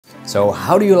So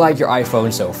how do you like your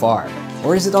iPhone so far?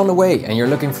 Or is it on the way and you're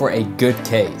looking for a good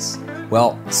case?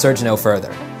 Well, search no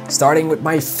further. Starting with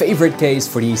my favorite case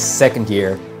for the second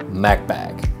year,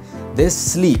 MagBag. This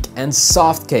sleek and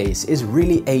soft case is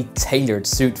really a tailored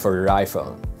suit for your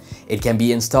iPhone. It can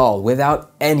be installed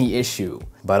without any issue,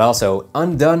 but also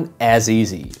undone as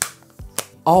easy.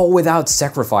 All without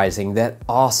sacrificing that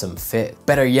awesome fit.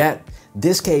 Better yet,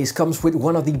 this case comes with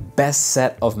one of the best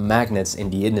set of magnets in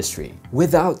the industry,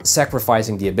 without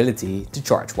sacrificing the ability to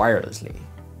charge wirelessly.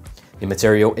 The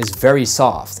material is very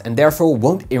soft and therefore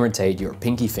won't irritate your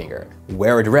pinky finger.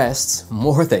 Where it rests,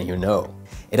 more than you know.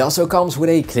 It also comes with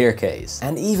a clear case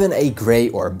and even a grey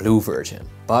or blue version.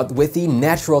 But with the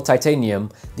natural titanium,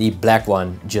 the black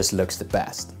one just looks the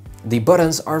best. The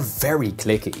buttons are very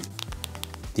clicky.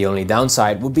 The only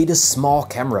downside would be the small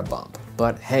camera bump,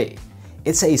 but hey,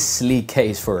 it's a sleek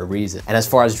case for a reason. And as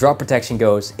far as drop protection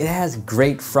goes, it has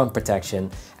great front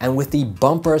protection, and with the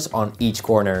bumpers on each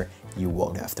corner, you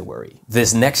won't have to worry.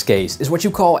 This next case is what you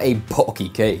call a bulky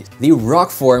case, the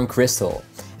Rokform crystal.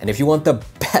 And if you want the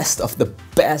best of the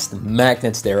best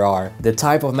magnets there are, the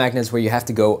type of magnets where you have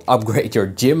to go upgrade your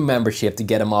gym membership to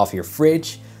get them off your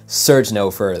fridge, search no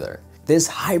further. This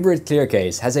hybrid clear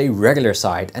case has a regular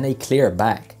side and a clear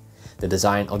back. The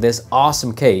design of this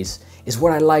awesome case is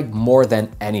what I like more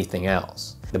than anything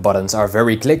else. The buttons are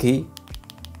very clicky,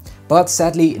 but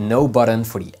sadly no button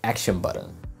for the action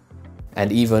button.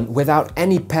 And even without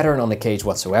any pattern on the case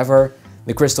whatsoever,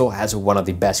 the crystal has one of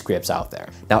the best grips out there.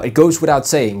 Now it goes without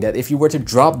saying that if you were to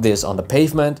drop this on the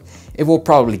pavement, it will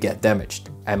probably get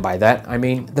damaged. And by that I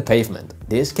mean the pavement.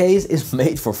 This case is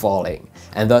made for falling,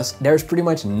 and thus there's pretty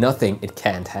much nothing it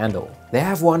can't handle. They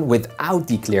have one without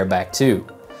the clear back too,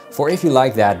 for if you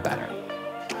like that better.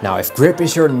 Now if grip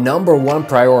is your #1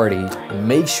 priority,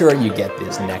 make sure you get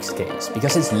this next case,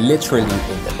 because it's literally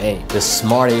in the name. The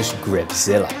Smartish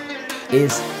Gripzilla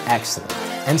is excellent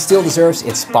and still deserves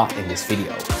its spot in this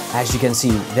video. As you can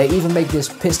see, they even make this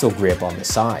pistol grip on the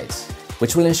sides,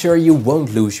 which will ensure you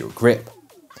won't lose your grip.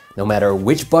 No matter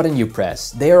which button you press,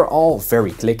 they are all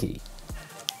very clicky.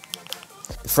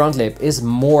 The front lip is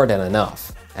more than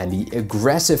enough, and the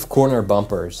aggressive corner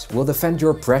bumpers will defend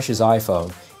your precious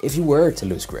iPhone if you were to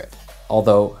lose grip,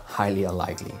 although highly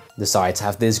unlikely. The sides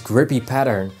have this grippy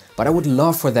pattern, but I would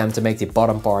love for them to make the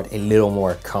bottom part a little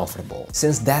more comfortable,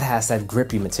 since that has that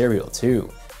grippy material too.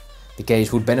 The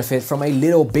case would benefit from a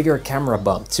little bigger camera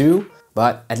bump too,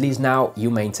 but at least now you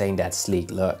maintain that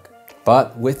sleek look,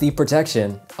 but with the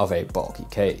protection of a bulky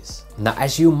case. Now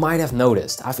as you might have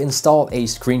noticed, I've installed a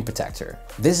screen protector.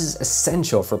 This is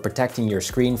essential for protecting your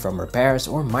screen from repairs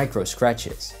or micro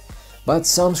scratches. But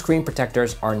some screen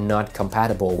protectors are not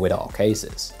compatible with all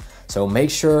cases, so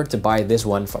make sure to buy this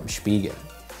one from Spigen,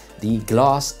 the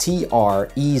Gloss TR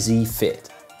Easy Fit.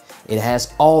 It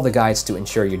has all the guides to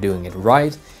ensure you're doing it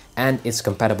right, and it's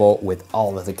compatible with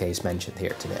all of the case mentioned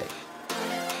here today.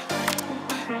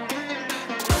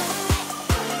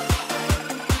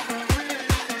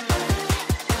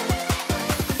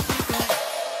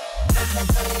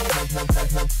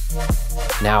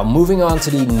 Now moving on to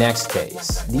the next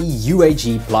case, the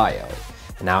UAG Plyo.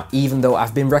 Now even though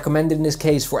I've been recommending this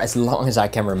case for as long as I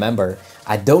can remember,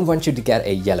 I don't want you to get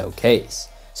a yellow case.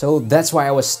 So that's why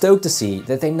I was stoked to see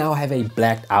that they now have a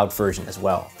blacked out version as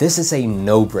well. This is a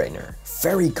no-brainer,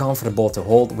 very comfortable to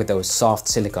hold with those soft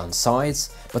silicone sides,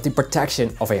 but the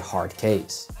protection of a hard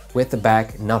case, with the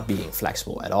back not being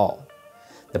flexible at all.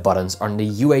 The buttons on the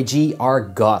UAG are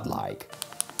godlike,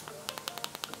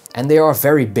 and they are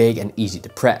very big and easy to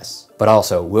press, but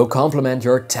also will complement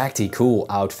your tacti-cool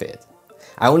outfit.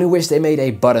 I only wish they made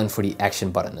a button for the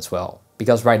action button as well,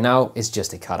 because right now it's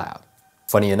just a cutout.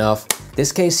 Funny enough,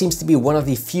 this case seems to be one of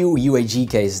the few UAG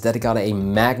cases that got a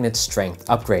magnet strength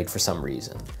upgrade for some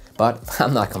reason, but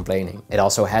I'm not complaining. It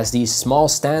also has these small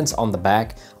stands on the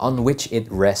back on which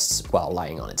it rests while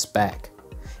lying on its back,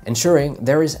 ensuring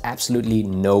there is absolutely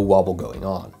no wobble going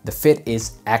on. The fit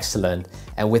is excellent,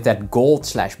 and with that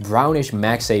gold/brownish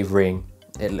MagSafe ring,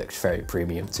 it looks very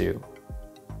premium too.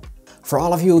 For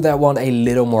all of you that want a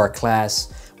little more class,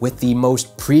 with the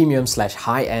most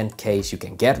premium/high-end case you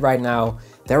can get right now,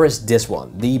 there is this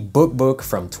one, the BookBook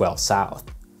from 12 South.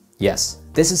 Yes,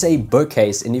 this is a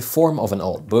bookcase in the form of an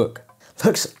old book.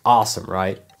 Looks awesome,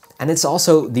 right? And it's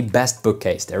also the best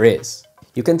bookcase there is.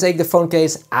 You can take the phone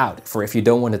case out for if you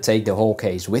don't want to take the whole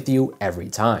case with you every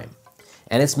time.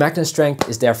 And its magnet strength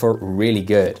is therefore really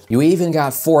good. You even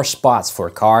got 4 spots for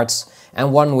cards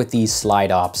and one with the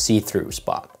slide up see-through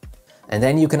spot. And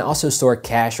then you can also store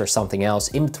cash or something else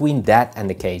in between that and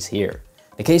the case here.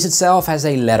 The case itself has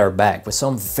a leather back with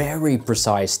some very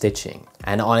precise stitching,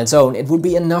 and on its own it would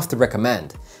be enough to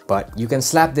recommend, but you can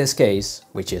slap this case,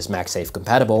 which is MagSafe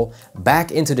compatible,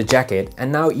 back into the jacket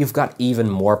and now you've got even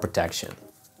more protection.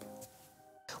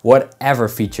 Whatever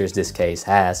features this case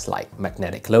has, like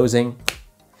magnetic closing,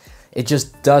 it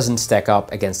just doesn't stack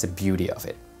up against the beauty of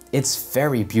it. It's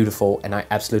very beautiful and I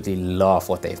absolutely love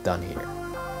what they've done here.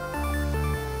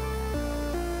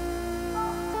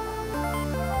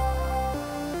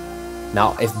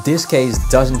 Now, if this case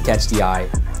doesn't catch the eye,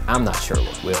 I'm not sure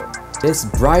what will. This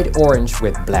bright orange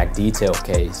with black detail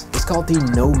case is called the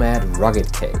Nomad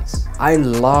Rugged case. I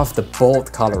love the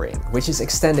bold coloring, which is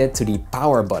extended to the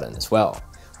power button as well,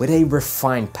 with a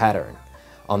refined pattern.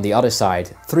 On the other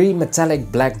side, 3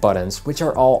 metallic black buttons, which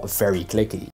are all very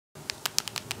clicky.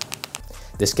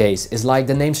 This case is, like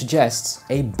the name suggests,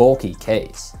 a bulky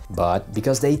case, but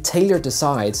because they tailored the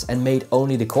sides and made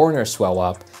only the corners swell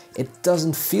up, it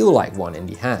doesn't feel like one in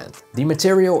the hand. The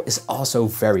material is also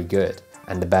very good,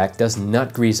 and the back does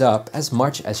not grease up as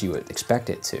much as you would expect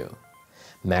it to.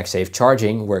 MagSafe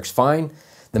charging works fine,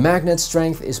 the magnet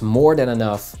strength is more than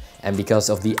enough, and because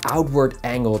of the outward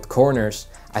angled corners,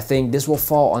 I think this will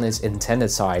fall on its intended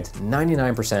side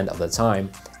 99% of the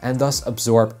time and thus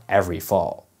absorb every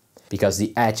fall. Because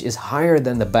the edge is higher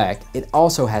than the back, it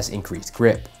also has increased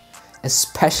grip,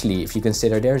 especially if you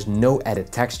consider there's no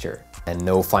added texture. And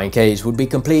no fine case would be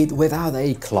complete without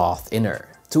a cloth inner,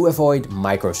 to avoid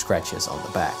micro scratches on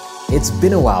the back. It's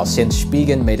been a while since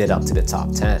Spigen made it up to the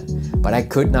top 10, but I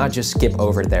could not just skip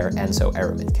over their Enzo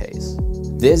Aramid case.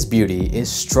 This beauty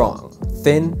is strong,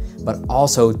 thin, but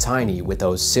also tiny with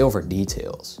those silver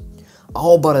details.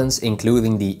 All buttons,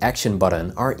 including the action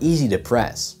button, are easy to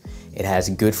press. It has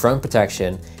good front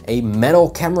protection, a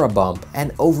metal camera bump,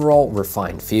 and overall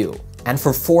refined feel. And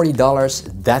for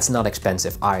 $40, that's not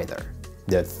expensive either.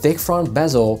 The thick front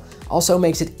bezel also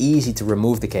makes it easy to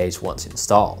remove the case once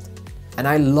installed. And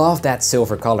I love that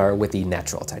silver color with the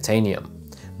natural titanium.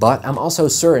 But I'm also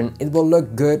certain it will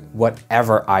look good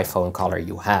whatever iPhone color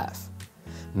you have.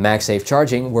 MagSafe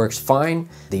charging works fine,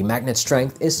 the magnet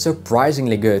strength is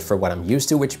surprisingly good for what I'm used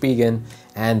to with Spigen,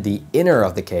 and the inner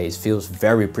of the case feels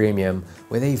very premium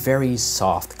with a very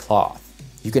soft cloth.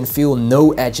 You can feel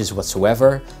no edges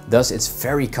whatsoever, thus it's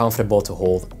very comfortable to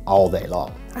hold all day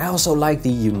long. I also like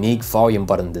the unique volume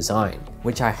button design,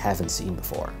 which I haven't seen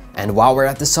before. And while we're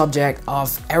at the subject of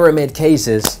Aramid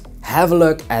cases, have a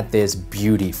look at this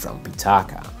beauty from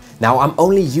Pitaka. Now, I'm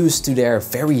only used to their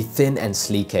very thin and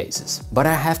sleek cases, but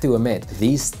I have to admit,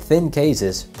 these thin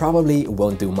cases probably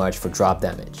won't do much for drop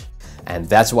damage. And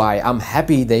that's why I'm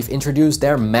happy they've introduced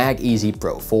their MagEZ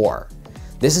Pro 4.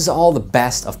 This is all the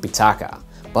best of Pitaka,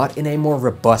 but in a more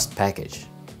robust package.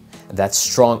 That's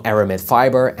strong Aramid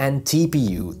fiber and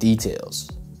TPU details.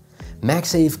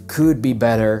 MagSafe could be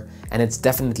better, and it's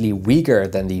definitely weaker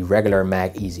than the regular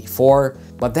MagEZ 4,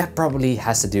 but that probably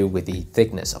has to do with the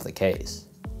thickness of the case.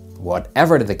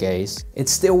 Whatever the case, it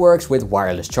still works with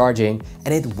wireless charging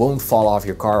and it won't fall off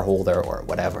your car holder or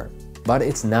whatever. But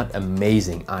it's not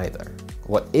amazing either.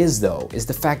 What is though, is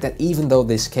the fact that even though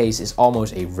this case is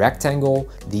almost a rectangle,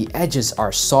 the edges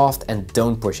are soft and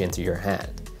don't push into your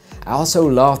hand. I also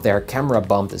love their camera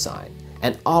bump design,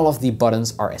 and all of the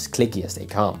buttons are as clicky as they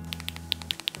come.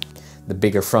 The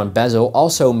bigger front bezel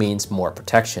also means more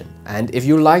protection. And if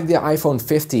you like the iPhone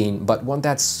 15 but want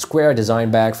that square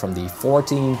design back from the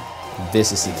 14,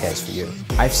 this is the case for you.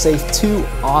 I've saved 2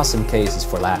 awesome cases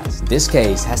for last. This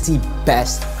case has the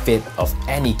best fit of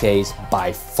any case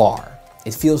by far.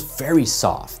 It feels very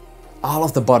soft. All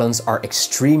of the buttons are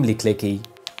extremely clicky.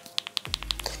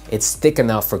 It's thick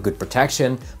enough for good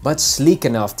protection, but sleek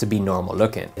enough to be normal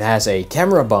looking. It has a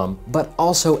camera bump, but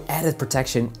also added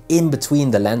protection in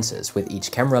between the lenses, with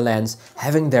each camera lens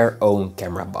having their own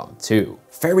camera bump too.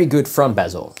 Very good front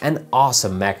bezel and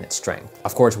awesome magnet strength.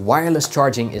 Of course, wireless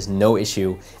charging is no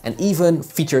issue and even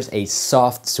features a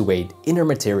soft suede inner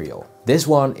material. This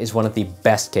one is one of the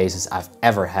best cases I've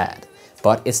ever had,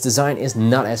 but its design is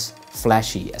not as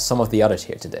flashy as some of the others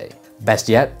here today. Best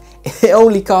yet, it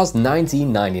only cost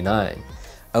 $19.99.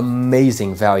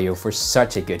 Amazing value for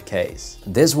such a good case.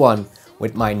 This one,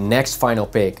 with my next final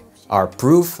pick, are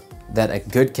proof that a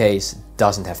good case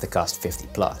doesn't have to cost 50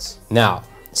 plus. Now,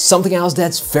 something else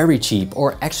that's very cheap,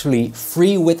 or actually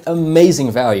free with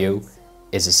amazing value,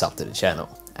 is a sub to the channel.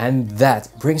 And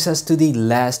that brings us to the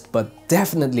last but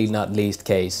definitely not least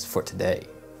case for today.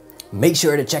 Make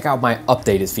sure to check out my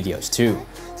updated videos too,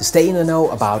 to stay in the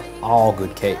know about all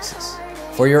good cases.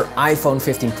 For your iPhone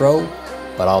 15 Pro,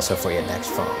 but also for your next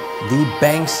phone. The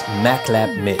Benks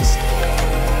MagClap Mist.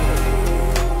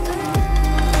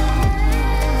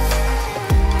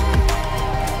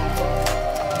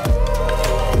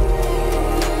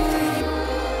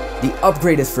 The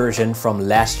upgraded version from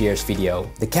last year's video.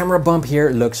 The camera bump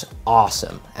here looks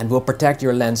awesome and will protect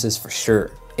your lenses for sure.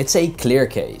 It's a clear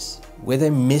case with a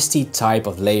misty type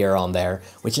of layer on there,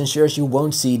 which ensures you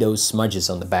won't see those smudges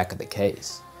on the back of the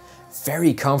case.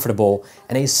 Very comfortable,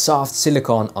 and a soft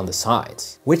silicone on the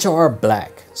sides, which are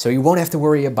black, so you won't have to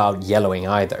worry about yellowing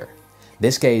either.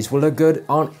 This case will look good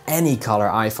on any color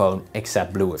iPhone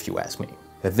except blue if you ask me.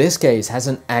 But this case has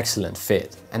an excellent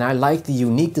fit, and I like the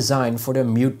unique design for the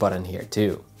mute button here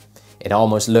too. It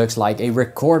almost looks like a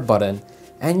record button,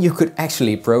 and you could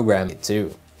actually program it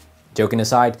too. Joking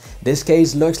aside, this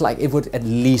case looks like it would at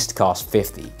least cost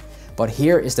 $50. But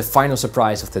here is the final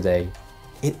surprise of today.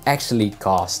 It actually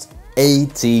cost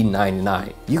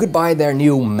 $18.99. You could buy their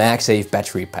new MagSafe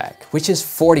battery pack, which is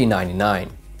 $40.99.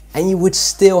 And you would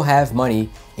still have money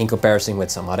in comparison with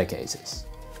some other cases.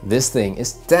 This thing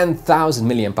is 10,000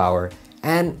 mAh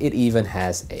and it even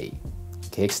has a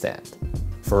kickstand.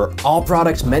 For all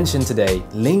products mentioned today,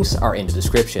 links are in the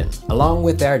description, along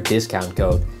with their discount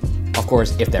code, of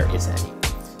course if there is any.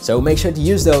 So make sure to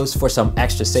use those for some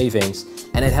extra savings,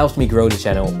 and it helps me grow the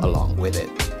channel along with it.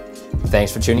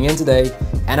 Thanks for tuning in today,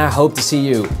 and I hope to see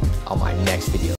you on my next video.